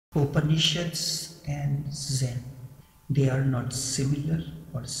Upanishads and Zen, they are not similar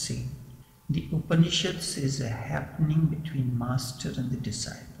or same. The Upanishads is a happening between master and the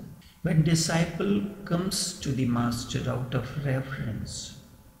disciple. When disciple comes to the master out of reverence,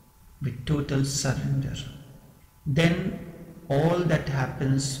 with total surrender, then all that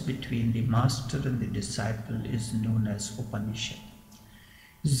happens between the master and the disciple is known as Upanishad.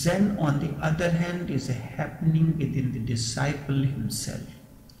 Zen, on the other hand, is a happening within the disciple himself.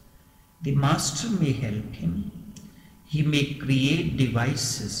 The master may help him, he may create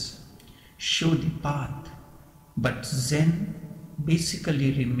devices, show the path, but Zen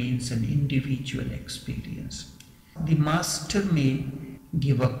basically remains an individual experience. The master may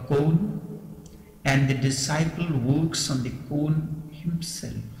give a cone and the disciple works on the cone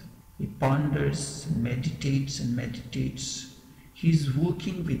himself. He ponders, meditates and meditates. He is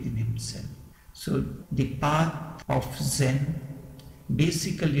working within himself. So the path of Zen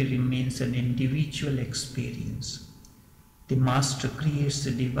basically remains an individual experience. The master creates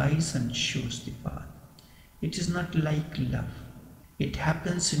the device and shows the path. It is not like love. It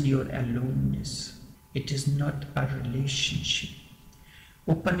happens in your aloneness. It is not a relationship.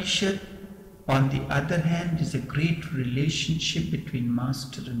 Upanishad, on the other hand, is a great relationship between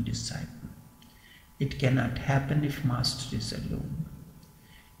master and disciple. It cannot happen if master is alone.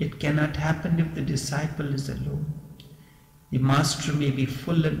 It cannot happen if the disciple is alone. The master may be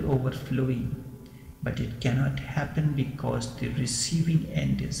full and overflowing, but it cannot happen because the receiving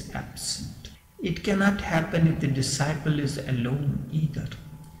end is absent. It cannot happen if the disciple is alone either,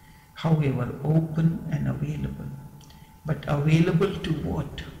 however open and available. But available to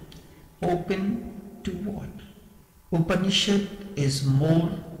what? Open to what? Upanishad is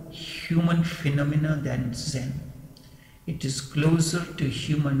more human phenomena than Zen. It is closer to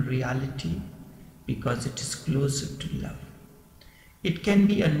human reality because it is closer to love. It can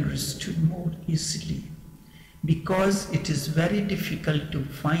be understood more easily because it is very difficult to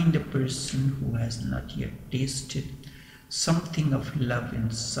find a person who has not yet tasted something of love in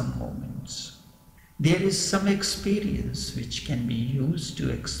some moments. There is some experience which can be used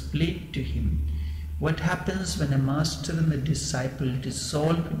to explain to him what happens when a master and a disciple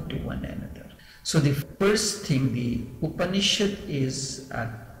dissolve into one another. So the first thing, the Upanishad is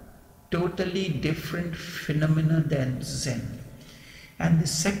a totally different phenomena than Zen. And the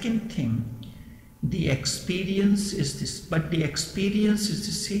second thing, the experience is this, but the experience is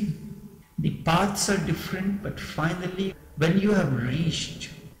the same. The paths are different, but finally, when you have reached,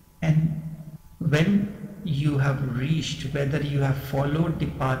 whether you have followed the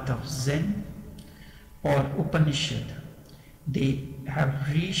path of Zen or Upanishad, they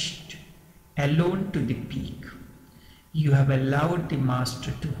have reached alone to the peak. You have allowed the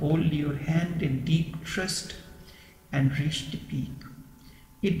master to hold your hand in deep trust and reach the peak.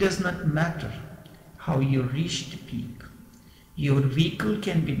 It does not matter how you reach the peak. Your vehicle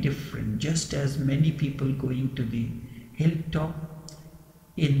can be different, just as many people going to the hilltop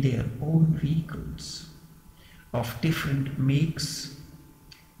in their own vehicles of different makes,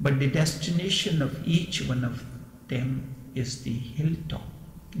 but the destination of each one of them is the hilltop,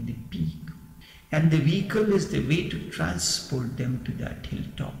 the peak, and the vehicle is the way to transport them to that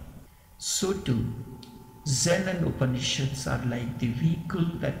hilltop. So too, Zen and Upanishads are like the vehicle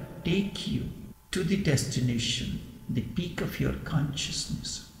that take you to the destination, the peak of your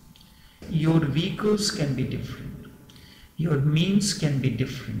consciousness. Your vehicles can be different, your means can be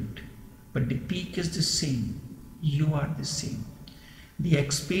different, but the peak is the same. You are the same. The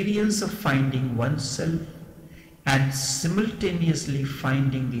experience of finding oneself and simultaneously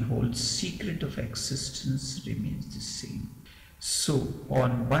finding the whole secret of existence remains the same. So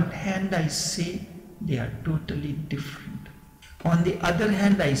on one hand I say they are totally different. On the other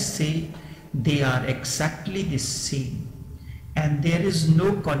hand I say they are exactly the same, and there is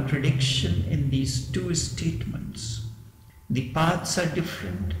no contradiction in these two statements. The paths are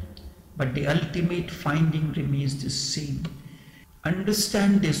different, but the ultimate finding remains the same.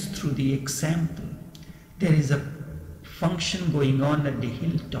 Understand this through the example. There is a function going on at the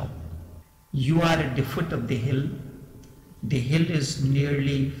hilltop. You are at the foot of the hill. The hill is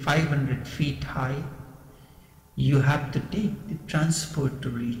nearly 500 feet high. You have to take the transport to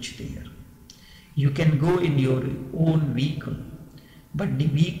reach there. You can go in your own vehicle, but the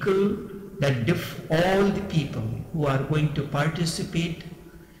vehicle that all the people who are going to participate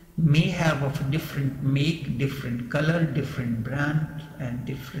may have of a different make, different color, different brand and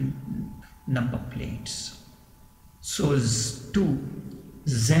different number plates. So too,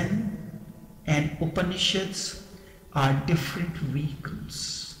 Zen and Upanishads are different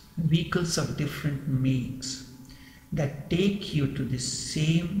vehicles of different makes. that take you to the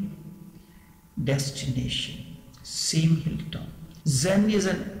same destination, same hilltop. Zen is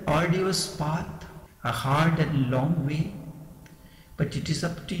an arduous path, a hard and long way, but it is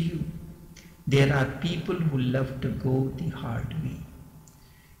up to you. There are people who love to go the hard way.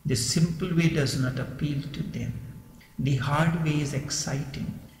 The simple way does not appeal to them. The hard way is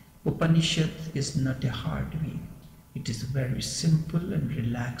exciting. Upanishad is not a hard way. It is a very simple and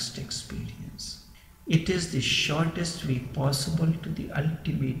relaxed experience. It is the shortest way possible to the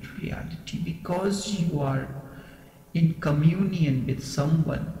ultimate reality because you are in communion with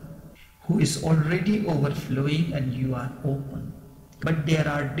someone who is already overflowing and you are open. But there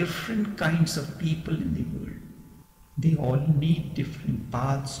are different kinds of people in the world. They all need different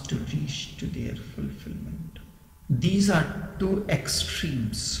paths to reach to their fulfillment. These are two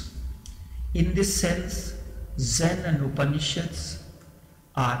extremes. In this sense, Zen and Upanishads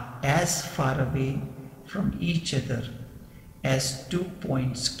are as far away from each other as 2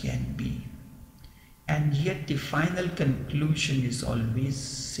 points can be. And yet the final conclusion is always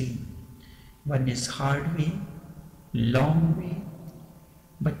same. One is hard way, long way,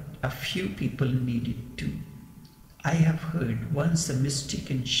 but a few people need it too. I have heard once a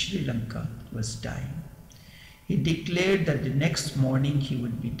mystic in Sri Lanka was dying. He declared that the next morning he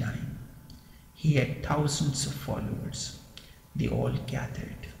would be dying. He had thousands of followers. They all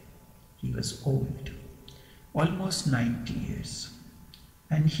gathered. He was old, almost 90 years.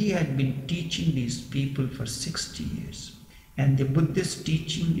 And he had been teaching these people for 60 years. And the Buddhist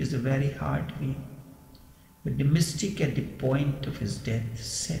teaching is a very hard way. But the mystic at the point of his death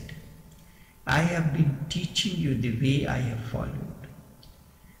said, I have been teaching you the way I have followed,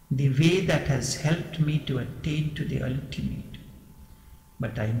 the way that has helped me to attain to the ultimate.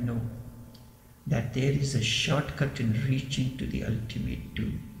 But I know that there is a shortcut in reaching to the ultimate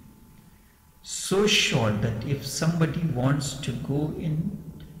too. So short that if somebody wants to go in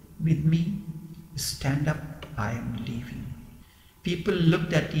with me, stand up, I am leaving. People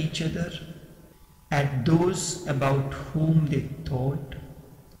looked at each other, at those about whom they thought,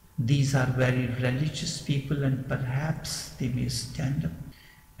 these are very religious people and perhaps they may stand up.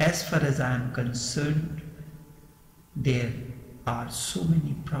 As far as I am concerned, there are so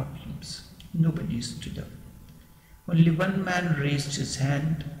many problems. Nobody stood up. Only one man raised his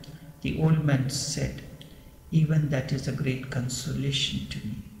hand. The old man said, even that is a great consolation to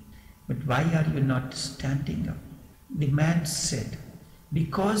me. But why are you not standing up? The man said,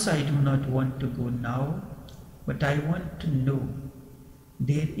 because I do not want to go now, but I want to know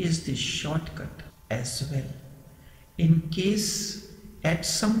there is this shortcut as well. In case at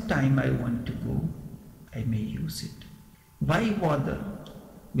some time I want to go, I may use it. Why bother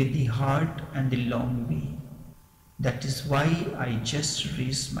with the hard and the long way? That is why I just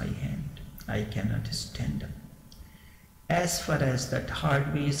raised my hand. I cannot stand up. As far as that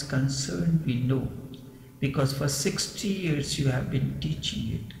hard way is concerned, we know, because for 60 years you have been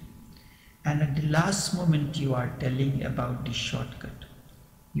teaching it. And at the last moment you are telling about the shortcut.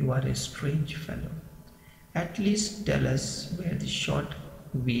 You are a strange fellow. At least tell us where the short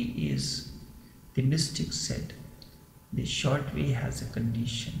way is. The mystic said, the short way has a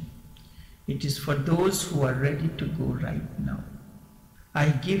condition. It is for those who are ready to go right now. I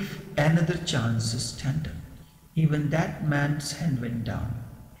give another chance to stand up. Even that man's hand went down,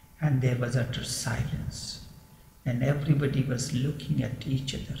 and there was utter silence, and everybody was looking at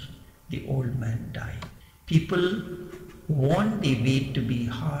each other. The old man died. People want the way to be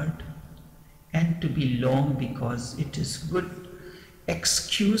hard and to be long because it is good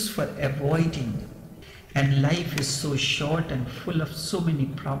excuse for avoiding, and life is so short and full of so many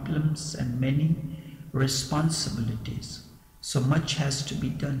problems and many responsibilities. So much has to be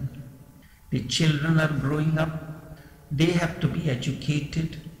done. The children are growing up. They have to be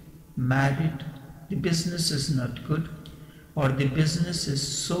educated, married. The business is not good, or the business is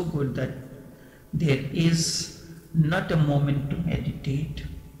so good that there is not a moment to meditate.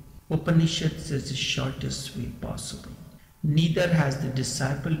 Upanishads is the shortest way possible. Neither has the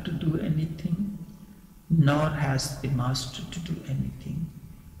disciple to do anything, nor has the master to do anything.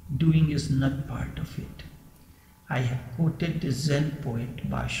 Doing is not part of it. I have quoted the Zen poet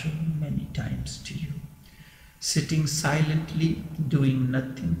Basho many times to you. Sitting silently, doing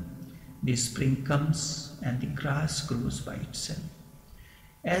nothing, the spring comes and the grass grows by itself.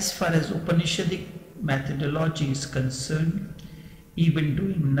 As far as Upanishadic methodology is concerned, even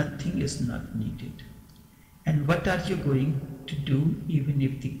doing nothing is not needed. And what are you going to do even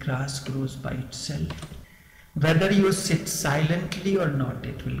if the grass grows by itself? Whether you sit silently or not,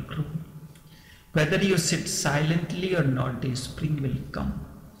 it will grow. Whether you sit silently or not, the spring will come.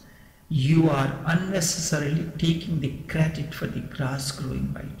 You are unnecessarily taking the credit for the grass growing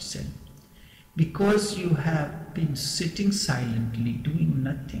by itself. Because you have been sitting silently doing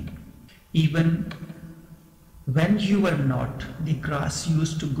nothing. Even when you are not, the grass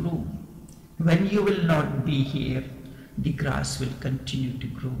used to grow. When you will not be here, the grass will continue to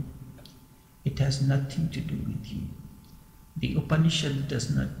grow. It has nothing to do with you. The Upanishad does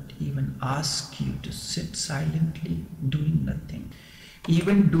not even ask you to sit silently doing nothing.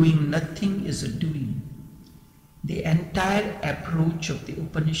 Even doing nothing is a doing. The entire approach of the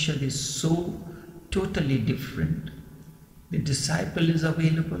Upanishad is so totally different. The disciple is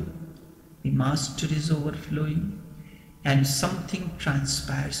available, the master is overflowing, and something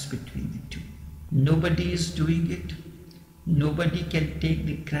transpires between the two. Nobody is doing it. Nobody can take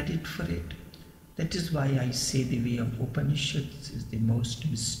the credit for it. That is why I say the way of Upanishads is the most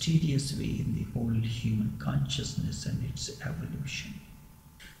mysterious way in the whole human consciousness and its evolution.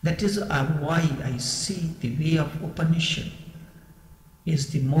 That is why I see the way of Upanishad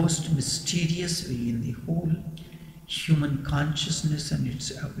is the most mysterious way in the whole human consciousness and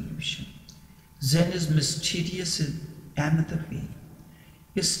its evolution. Zen is mysterious in another way.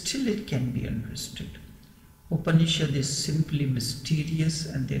 Still it can be understood. Upanishad is simply mysterious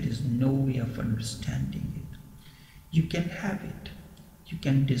and there is no way of understanding it. You can have it, you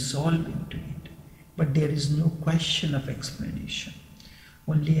can dissolve into it, but there is no question of explanation.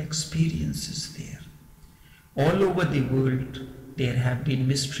 Only experience is there. All over the world, there have been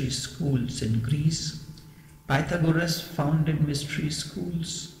mystery schools in Greece. Pythagoras founded mystery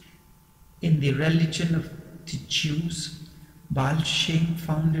schools. In the religion of the Jews, Baal Shem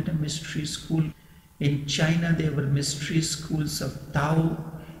founded a mystery school. In China, there were mystery schools of Tao,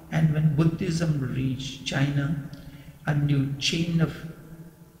 and when Buddhism reached China, a new chain of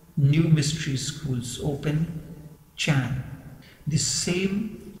new mystery schools opened, Chan. The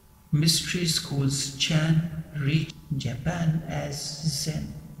same mystery schools, Chan, reached Japan as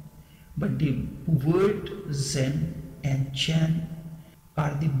Zen. But the word Zen and Chan,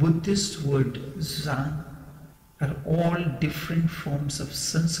 or the Buddhist word Zan, are all different forms of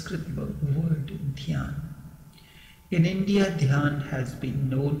Sanskrit word Dhyan. In India, Dhyan has been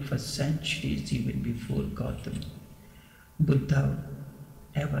known for centuries, even before Gautam Buddha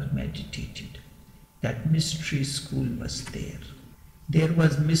ever meditated. That mystery school was there. There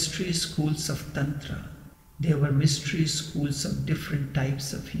was mystery schools of Tantra. There were mystery schools of different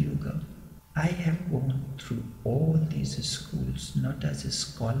types of yoga. I have gone through all these schools, not as a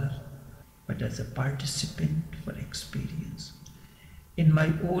scholar, but as a participant for experience. In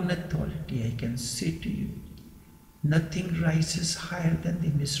my own authority, I can say to you, nothing rises higher than the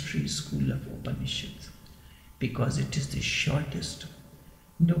mystery school of Upanishads, because it is the shortest.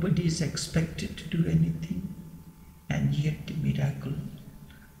 Nobody is expected to do anything, and yet the miracle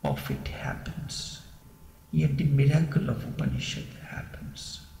of it happens. Yet the miracle of Upanishad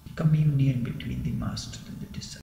happens. Communion between the master and the disciple.